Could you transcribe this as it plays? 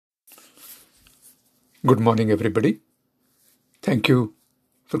Good morning, everybody. Thank you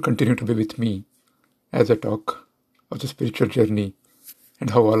for continuing to be with me as I talk of the spiritual journey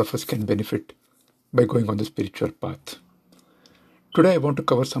and how all of us can benefit by going on the spiritual path. Today, I want to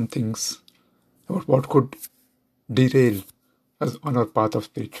cover some things about what could derail us on our path of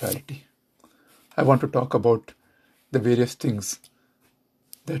spirituality. I want to talk about the various things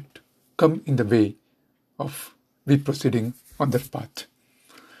that come in the way of we proceeding on that path.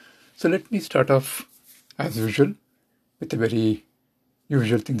 So let me start off, as usual, with a very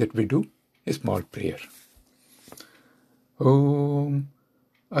usual thing that we do, a small prayer. Om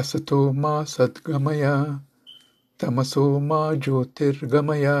Asato Ma Sadgamaya Tamaso Ma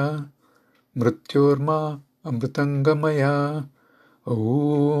Jyotirgamaya Mrityor Ma Amritangamaya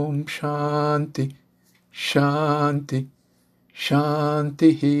Om Shanti Shanti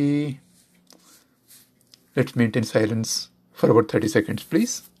Shanti. Let's maintain silence for about 30 seconds,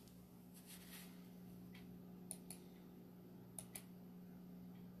 please.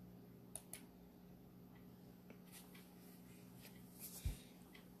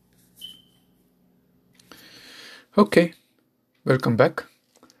 Okay, welcome back.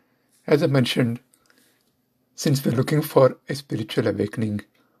 As I mentioned, since we're looking for a spiritual awakening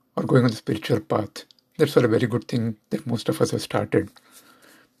or going on the spiritual path, that's all a very good thing that most of us have started.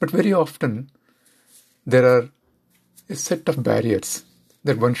 But very often, there are a set of barriers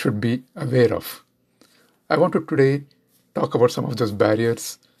that one should be aware of. I want to today talk about some of those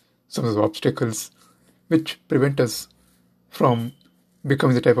barriers, some of those obstacles which prevent us from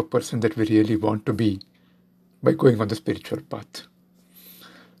becoming the type of person that we really want to be by going on the spiritual path.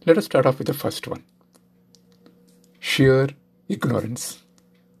 Let us start off with the first one. Sheer ignorance.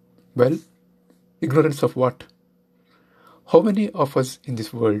 Well, ignorance of what? How many of us in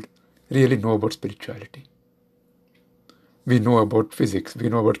this world really know about spirituality? We know about physics, we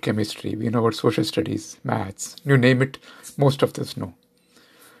know about chemistry, we know about social studies, maths, you name it, most of us know.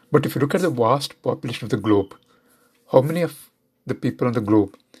 But if you look at the vast population of the globe, how many of the people on the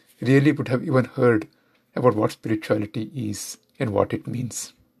globe really would have even heard about what spirituality is and what it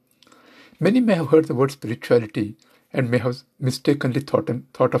means? Many may have heard the word spirituality and may have mistakenly thought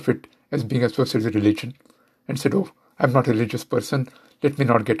of it as being associated with religion and said, oh, I'm not a religious person, let me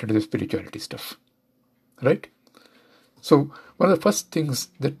not get into the spirituality stuff. Right? So one of the first things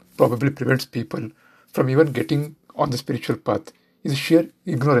that probably prevents people from even getting on the spiritual path is sheer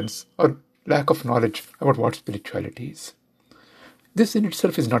ignorance or lack of knowledge about what spirituality is. This in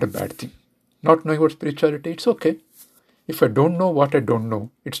itself is not a bad thing. Not knowing about spirituality, it's okay. If I don't know what I don't know,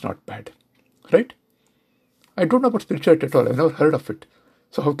 it's not bad. Right? I don't know about spirituality at all. I've never heard of it.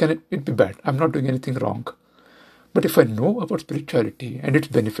 So how can it be bad? I'm not doing anything wrong. But if I know about spirituality and its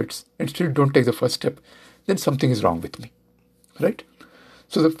benefits and still don't take the first step, then something is wrong with me. Right?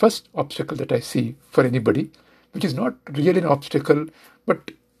 So the first obstacle that I see for anybody, which is not really an obstacle, but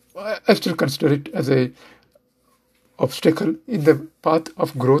I still consider it as a obstacle in the path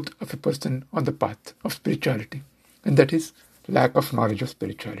of growth of a person on the path of spirituality. And that is lack of knowledge of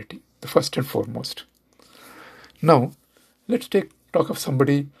spirituality, the first and foremost. Now, let's talk of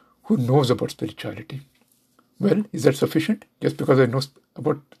somebody who knows about spirituality. Well, is that sufficient? Just because I know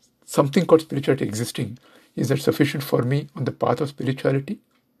about something called spirituality existing, is that sufficient for me on the path of spirituality?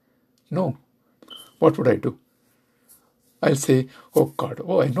 No. What would I do? I'll say, oh God,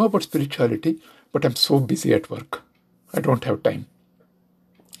 I know about spirituality, but I'm so busy at work. I don't have time.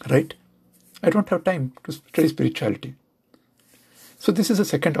 Right? I don't have time to study spirituality. So this is a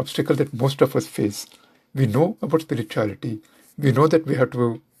second obstacle that most of us face. We know about spirituality. We know that we have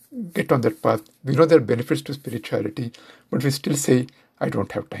to get on that path. We know there are benefits to spirituality, but we still say, I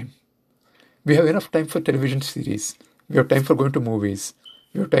don't have time. We have enough time for television series. We have time for going to movies.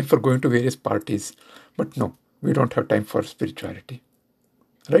 We have time for going to various parties. But no, we don't have time for spirituality.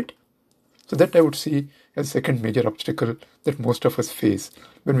 Right? So that I would see as a second major obstacle that most of us face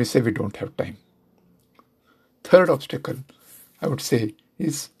when we say we don't have time. Third obstacle, I would say,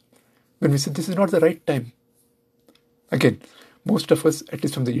 is when we say this is not the right time. Again, most of us, at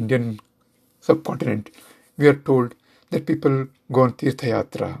least from the Indian subcontinent, we are told that people go on Tirtha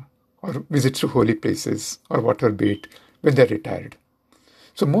Yatra or visits to holy places or whatever be it when they're retired.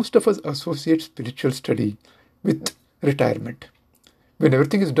 So most of us associate spiritual study with retirement. When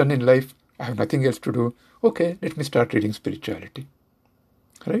everything is done in life, I have nothing else to do. Okay, let me start reading spirituality.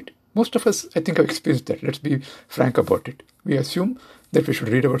 Right? Most of us, I think, have experienced that. Let's be frank about it. We assume that we should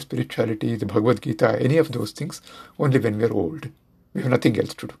read about spirituality, the Bhagavad Gita, any of those things, only when we are old. We have nothing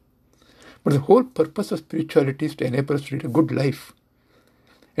else to do. But the whole purpose of spirituality is to enable us to lead a good life.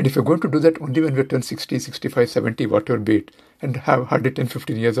 And if you're going to do that only when we turn 60, 65, 70, whatever be it, and have hardly 10,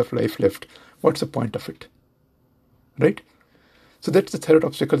 15 years of life left, what's the point of it? Right? So that's the third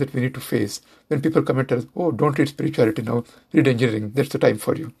obstacle that we need to face when people come and tell us, oh, don't read spirituality now, read engineering, that's the time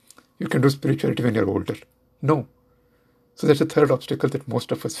for you. You can do spirituality when you're older. No. So that's the third obstacle that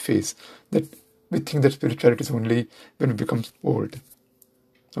most of us face, that we think that spirituality is only when we become old.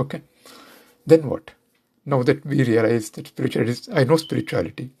 Okay? Then what? Now that we realize that spirituality is, I know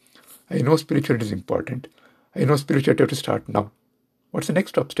spirituality is important. I know spirituality have to start now. What's the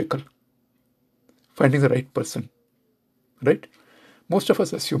next obstacle? Finding the right person. Right? Most of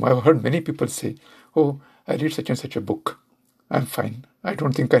us assume, I've heard many people say, oh, I read such and such a book. I'm fine. I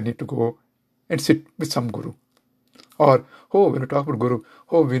don't think I need to go and sit with some guru. Or, oh, when we talk about guru,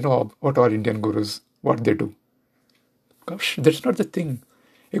 oh, we know what our Indian gurus, what they do. Gosh, that's not the thing.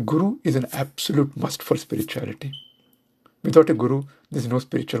 A guru is an absolute must for spirituality. Without a guru, there's no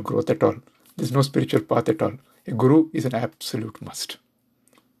spiritual growth at all. There's no spiritual path at all. A guru is an absolute must.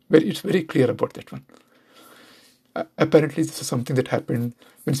 Well, it's very clear about that one. Apparently, this is something that happened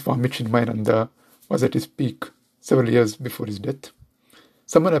when Swami Chinmayananda was at his peak several years before his death.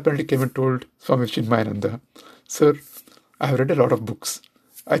 Someone apparently came and told Swami Chinmayananda, Sir, I have read a lot of books.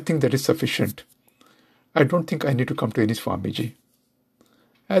 I think that is sufficient. I don't think I need to come to any Swamiji.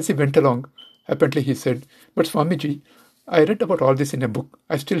 As he went along, apparently he said, but Swamiji, I read about all this in a book.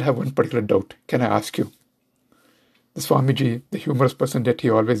 I still have one particular doubt. Can I ask you? The Swamiji, the humorous person that he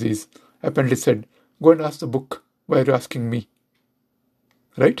always is, apparently said, go and ask the book. Why are you asking me?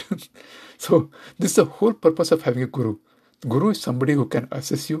 Right? So this is the whole purpose of having a guru. The guru is somebody who can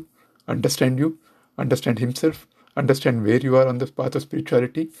assess you, understand himself, understand where you are on the path of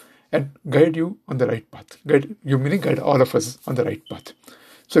spirituality, and guide you on the right path. Guide all of us on the right path.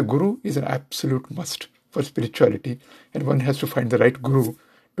 So a guru is an absolute must for spirituality, and one has to find the right guru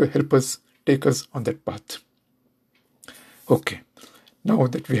to help us, take us on that path. Okay, now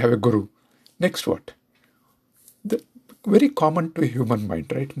that we have a guru, next what? Very common to a human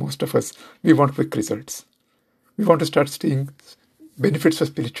mind, right? Most of us, we want quick results. We want to start seeing benefits of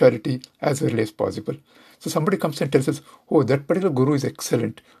spirituality as early as possible. So somebody comes and tells us, oh, that particular guru is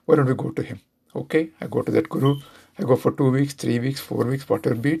excellent. Why don't we go to him? Okay, I go to that guru. I go for 2 weeks, 3 weeks, 4 weeks,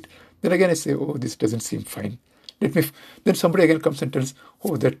 whatever be it. Then again I say, oh, this doesn't seem fine. Then somebody again comes and tells,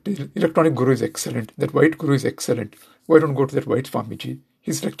 oh, that electronic guru is excellent. That white guru is excellent. Why don't go to that white Swamiji?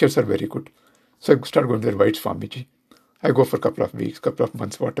 His lectures are very good. So I start going to that white Swamiji. I go for a couple of weeks, couple of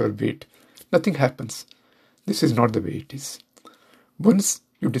months, whatever be it. Nothing happens. This is not the way it is. Once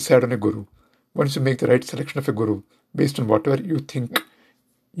you decide on a guru, once you make the right selection of a guru based on whatever you think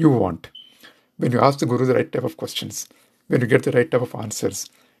you want, when you ask the guru the right type of questions, when you get the right type of answers,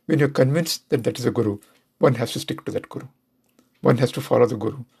 when you're convinced that that is a guru, one has to stick to that guru. One has to follow the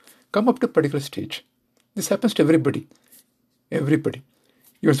guru. Come up to a particular stage. This happens to everybody. Everybody.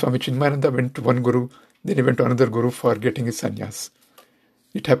 Even Swami Chinmayananda went to one guru, then he went to another guru for getting his sannyas.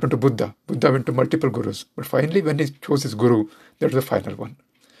 It happened to Buddha. Buddha went to multiple gurus. But finally, when he chose his guru, that was the final one.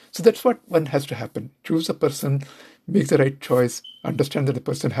 So that's what one has to happen. Choose a person, make the right choice, understand that the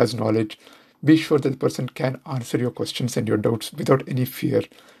person has knowledge, be sure that the person can answer your questions and your doubts without any fear,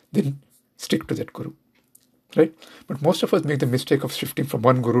 then stick to that guru. Right? But most of us make the mistake of shifting from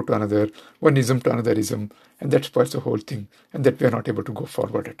one guru to another, one ism to another ism, and that spoils the whole thing, and that we are not able to go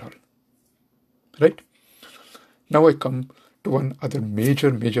forward at all. Right? Now I come to one other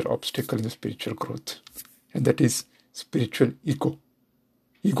major obstacle in the spiritual growth, and that is spiritual ego.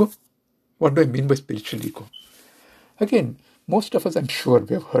 Ego? What do I mean by spiritual ego? Again, most of us, I'm sure,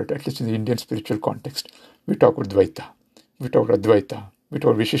 we have heard, at least in the Indian spiritual context, we talk about Dvaita, we talk about Advaita, we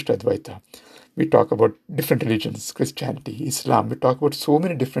talk about Vishishta Advaita, we talk about different religions, Christianity, Islam, we talk about so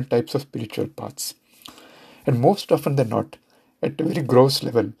many different types of spiritual paths. And most often than not, at a very gross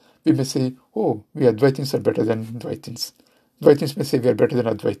level, we may say, oh, we Advaitins are better than Dvaitins. Dvaitins may say we are better than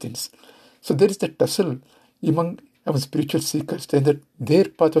Advaitins. So there is that tussle among spiritual seekers, saying that their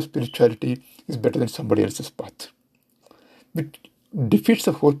path of spirituality is better than somebody else's path, which defeats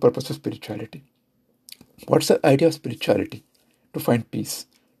the whole purpose of spirituality. What's the idea of spirituality? To find peace,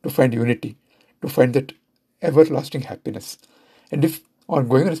 to find unity, to find that everlasting happiness. And if on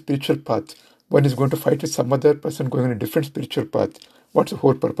going on a spiritual path, one is going to fight with some other person going on a different spiritual path, what's the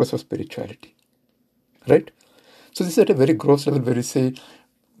whole purpose of spirituality? Right? So this is at a very gross level where you say,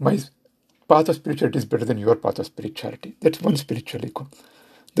 my path of spirituality is better than your path of spirituality. That's one spiritual ego.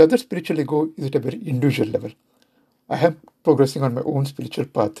 The other spiritual ego is at a very individual level. I am progressing on my own spiritual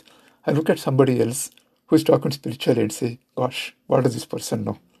path. I look at somebody else who is talking spiritually and say, gosh, what does this person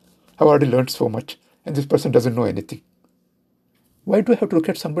know? I've already learned so much, and this person doesn't know anything. Why do I have to look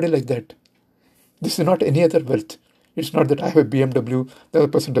at somebody like that? This is not any other wealth. It's not that I have a BMW, the other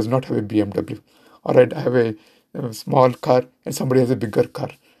person does not have a BMW. Or I have a small car and somebody has a bigger car.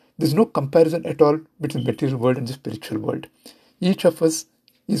 There's no comparison at all between the material world and the spiritual world. Each of us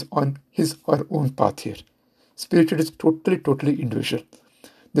is on his or own path here. Spiritual is totally, totally individual.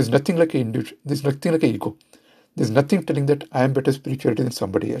 There's nothing like a individual. There's nothing like a ego. There's nothing telling that I am better spirituality than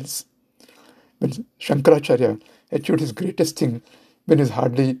somebody else. When Shankaracharya achieved his greatest thing when he's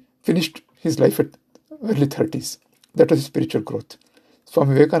hardly finished his life at early 30s, that was his spiritual growth.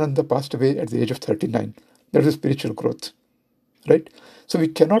 Swami Vivekananda passed away at the age of 39. That was spiritual growth. Right? So we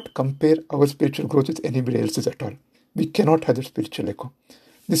cannot compare our spiritual growth with anybody else's at all. We cannot have that spiritual echo.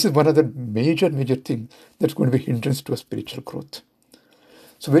 This is one of the major thing that's going to be a hindrance to a spiritual growth.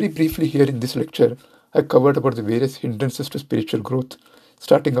 So very briefly here in this lecture, I covered about the various hindrances to spiritual growth,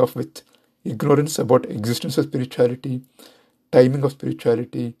 starting off with ignorance about existence of spirituality, timing of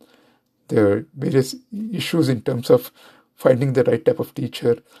spirituality, the various issues in terms of finding the right type of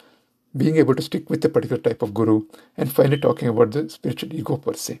teacher, being able to stick with a particular type of guru, and finally talking about the spiritual ego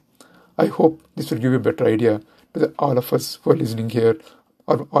per se. I hope this will give you a better idea to all of us who are listening here,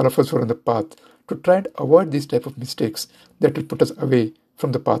 or all of us who are on the path, to try and avoid these type of mistakes that will put us away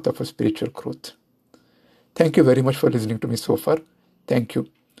from the path of a spiritual growth. Thank you very much for listening to me so far. Thank you.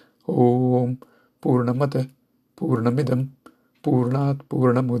 Om Purnamada Purnamidam Purnat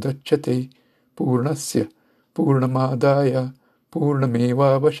Purnamudachyate Purnasya Purnamadaya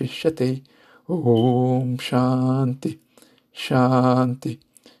Purnameva Vashishyate. Om Shanti Shanti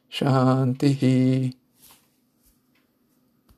Shanti.